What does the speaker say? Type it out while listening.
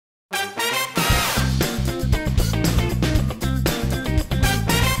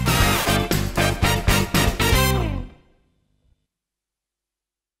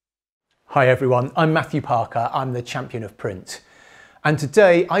Hi everyone, I'm Matthew Parker, I'm the champion of print. And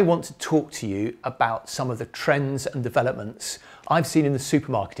today I want to talk to you about some of the trends and developments I've seen in the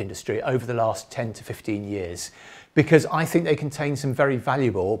supermarket industry over the last 10 to 15 years, because I think they contain some very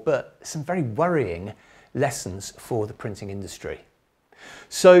valuable but some very worrying lessons for the printing industry.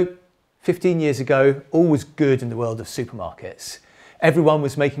 So 15 years ago, all was good in the world of supermarkets. Everyone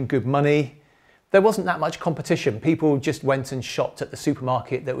was making good money. There wasn't that much competition. People just went and shopped at the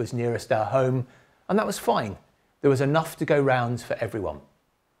supermarket that was nearest their home, and that was fine. There was enough to go round for everyone.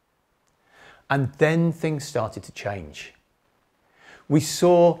 And then things started to change. We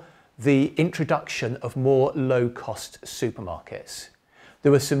saw the introduction of more low-cost supermarkets.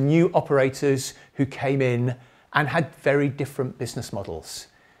 There were some new operators who came in and had very different business models.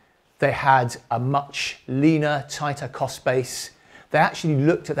 They had a much leaner, tighter cost base. They actually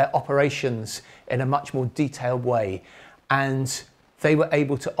looked at their operations in a much more detailed way, and they were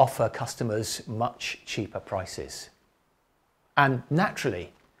able to offer customers much cheaper prices. And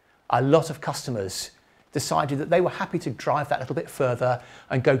naturally, a lot of customers decided that they were happy to drive that little bit further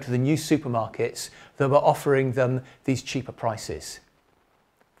and go to the new supermarkets that were offering them these cheaper prices.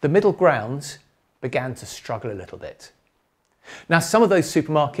 The middle ground began to struggle a little bit. Now, some of those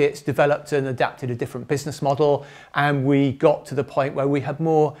supermarkets developed and adapted a different business model, and we got to the point where we had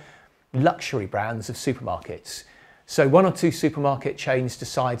more luxury brands of supermarkets. So one or two supermarket chains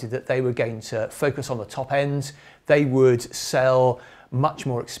decided that they were going to focus on the top end. They would sell much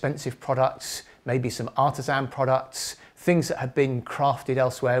more expensive products, maybe some artisan products, things that had been crafted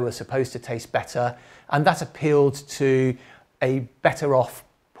elsewhere were supposed to taste better, and that appealed to a better off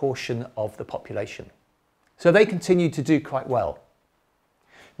portion of the population. So they continued to do quite well.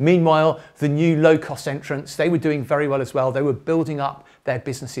 Meanwhile, the new low-cost entrants, they were doing very well as well. They were building up their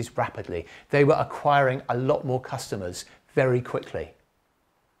businesses rapidly. They were acquiring a lot more customers very quickly.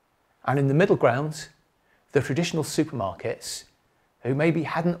 And in the middle ground, the traditional supermarkets, who maybe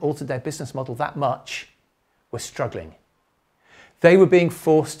hadn't altered their business model that much, were struggling. They were being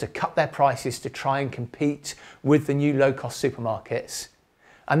forced to cut their prices to try and compete with the new low-cost supermarkets,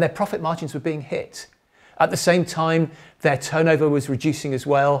 and their profit margins were being hit. At the same time, their turnover was reducing as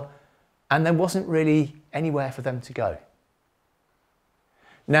well, and there wasn't really anywhere for them to go.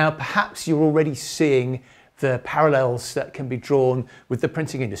 Now, perhaps you're already seeing the parallels that can be drawn with the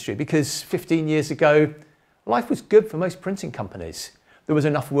printing industry, because 15 years ago, life was good for most printing companies. There was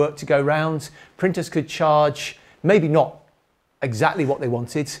enough work to go round. Printers could charge, maybe not exactly what they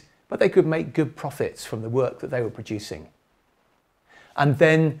wanted, but they could make good profits from the work that they were producing. And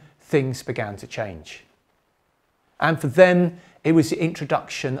then things began to change. And for them, it was the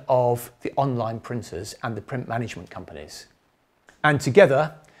introduction of the online printers and the print management companies. And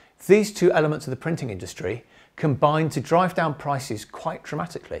together, these two elements of the printing industry combined to drive down prices quite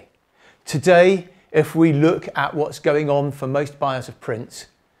dramatically. Today, if we look at what's going on for most buyers of print,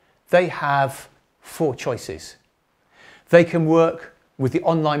 they have four choices. They can work with the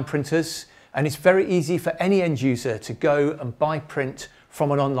online printers, and it's very easy for any end user to go and buy print from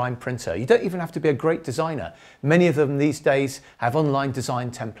an online printer. You don't even have to be a great designer. Many of them these days have online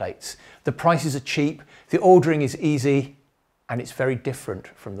design templates. The prices are cheap, the ordering is easy, and it's very different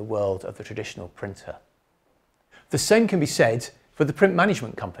from the world of the traditional printer. The same can be said for the print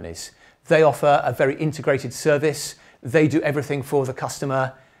management companies. They offer a very integrated service. They do everything for the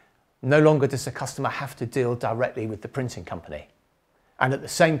customer. No longer does the customer have to deal directly with the printing company. And at the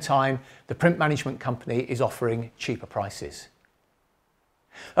same time, the print management company is offering cheaper prices.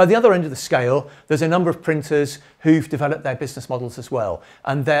 At the other end of the scale, there's a number of printers who've developed their business models as well,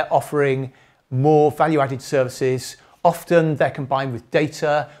 and they're offering more value-added services. Often they're combined with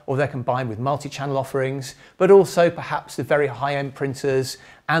data, or they're combined with multi-channel offerings, but also perhaps the very high-end printers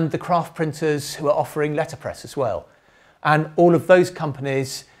and the craft printers who are offering letterpress as well. And all of those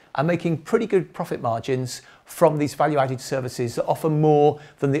companies are making pretty good profit margins from these value-added services that offer more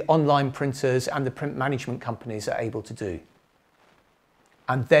than the online printers and the print management companies are able to do.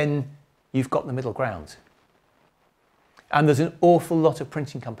 And then you've got the middle ground. And there's an awful lot of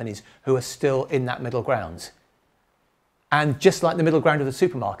printing companies who are still in that middle ground. And just like the middle ground of the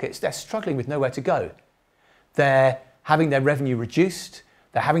supermarkets, they're struggling with nowhere to go. They're having their revenue reduced.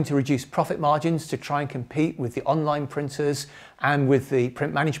 They're having to reduce profit margins to try and compete with the online printers and with the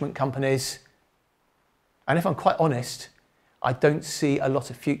print management companies. And if I'm quite honest, I don't see a lot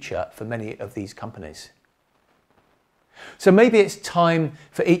of future for many of these companies. So maybe it's time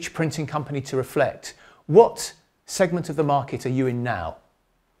for each printing company to reflect. What segment of the market are you in now?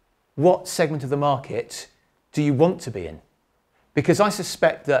 What segment of the market do you want to be in? Because I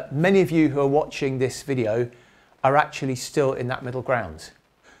suspect that many of you who are watching this video are actually still in that middle ground.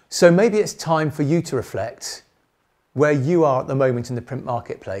 So maybe it's time for you to reflect where you are at the moment in the print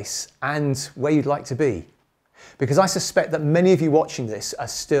marketplace and where you'd like to be. Because I suspect that many of you watching this are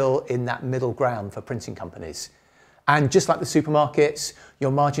still in that middle ground for printing companies. And just like the supermarkets,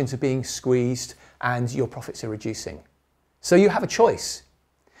 your margins are being squeezed and your profits are reducing. So you have a choice.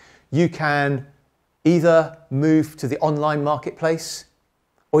 You can either move to the online marketplace,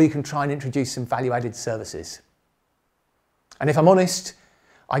 or you can try and introduce some value-added services. And if I'm honest,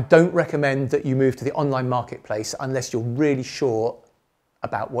 I don't recommend that you move to the online marketplace unless you're really sure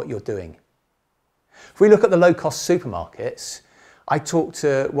about what you're doing. If we look at the low-cost supermarkets, I talked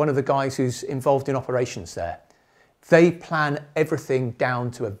to one of the guys who's involved in operations there. They plan everything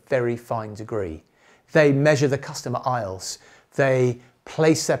down to a very fine degree. They measure the customer aisles. They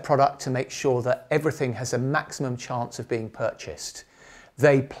place their product to make sure that everything has a maximum chance of being purchased.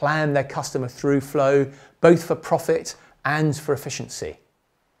 They plan their customer through flow, both for profit and for efficiency.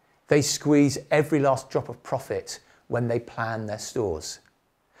 They squeeze every last drop of profit when they plan their stores.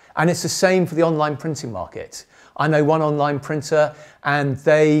 And it's the same for the online printing market. I know one online printer and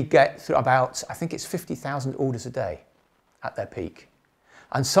they get through about, I think it's 50,000 orders a day at their peak.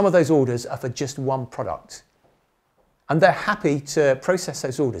 And some of those orders are for just one product. And they're happy to process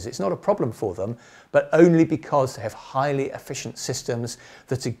those orders. It's not a problem for them, but only because they have highly efficient systems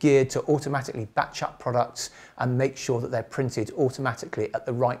that are geared to automatically batch up products and make sure that they're printed automatically at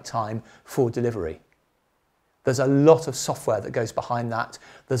the right time for delivery. There's a lot of software that goes behind that.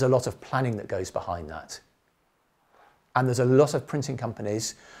 There's a lot of planning that goes behind that. And there's a lot of printing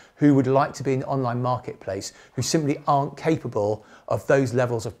companies who would like to be in the online marketplace who simply aren't capable of those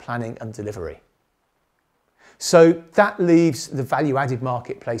levels of planning and delivery. So that leaves the value-added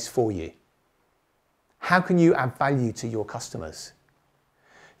marketplace for you. How can you add value to your customers?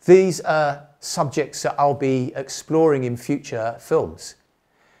 These are subjects that I'll be exploring in future films.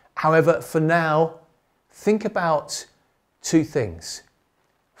 However, for now, think about two things.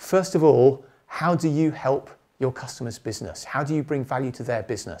 First of all, how do you help your customer's business? How do you bring value to their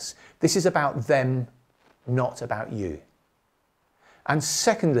business? This is about them, not about you. And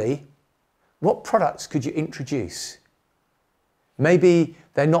secondly, what products could you introduce? Maybe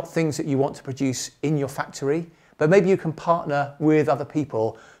they're not things that you want to produce in your factory, but maybe you can partner with other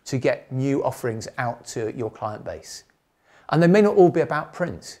people to get new offerings out to your client base. And they may not all be about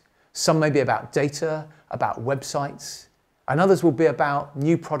print. Some may be about data, about websites, and others will be about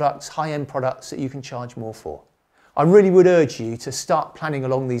new products, high-end products that you can charge more for. I really would urge you to start planning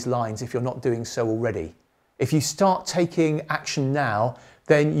along these lines if you're not doing so already. If you start taking action now,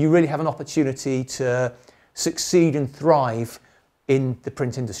 then you really have an opportunity to succeed and thrive in the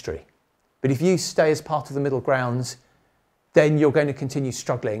print industry. But if you stay as part of the middle ground, then you're going to continue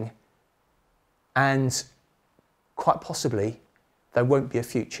struggling, and quite possibly there won't be a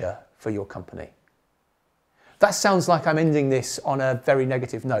future for your company. That sounds like I'm ending this on a very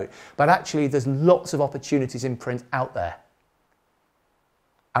negative note, but actually there's lots of opportunities in print out there.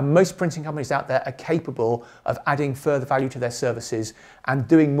 And most printing companies out there are capable of adding further value to their services and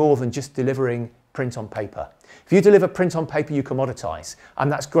doing more than just delivering print on paper. If you deliver print on paper, you commoditize, and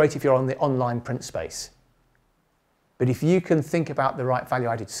that's great if you're on the online print space. But if you can think about the right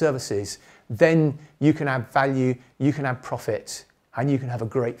value-added services, then you can add value, you can add profit, and you can have a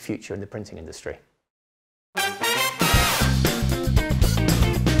great future in the printing industry.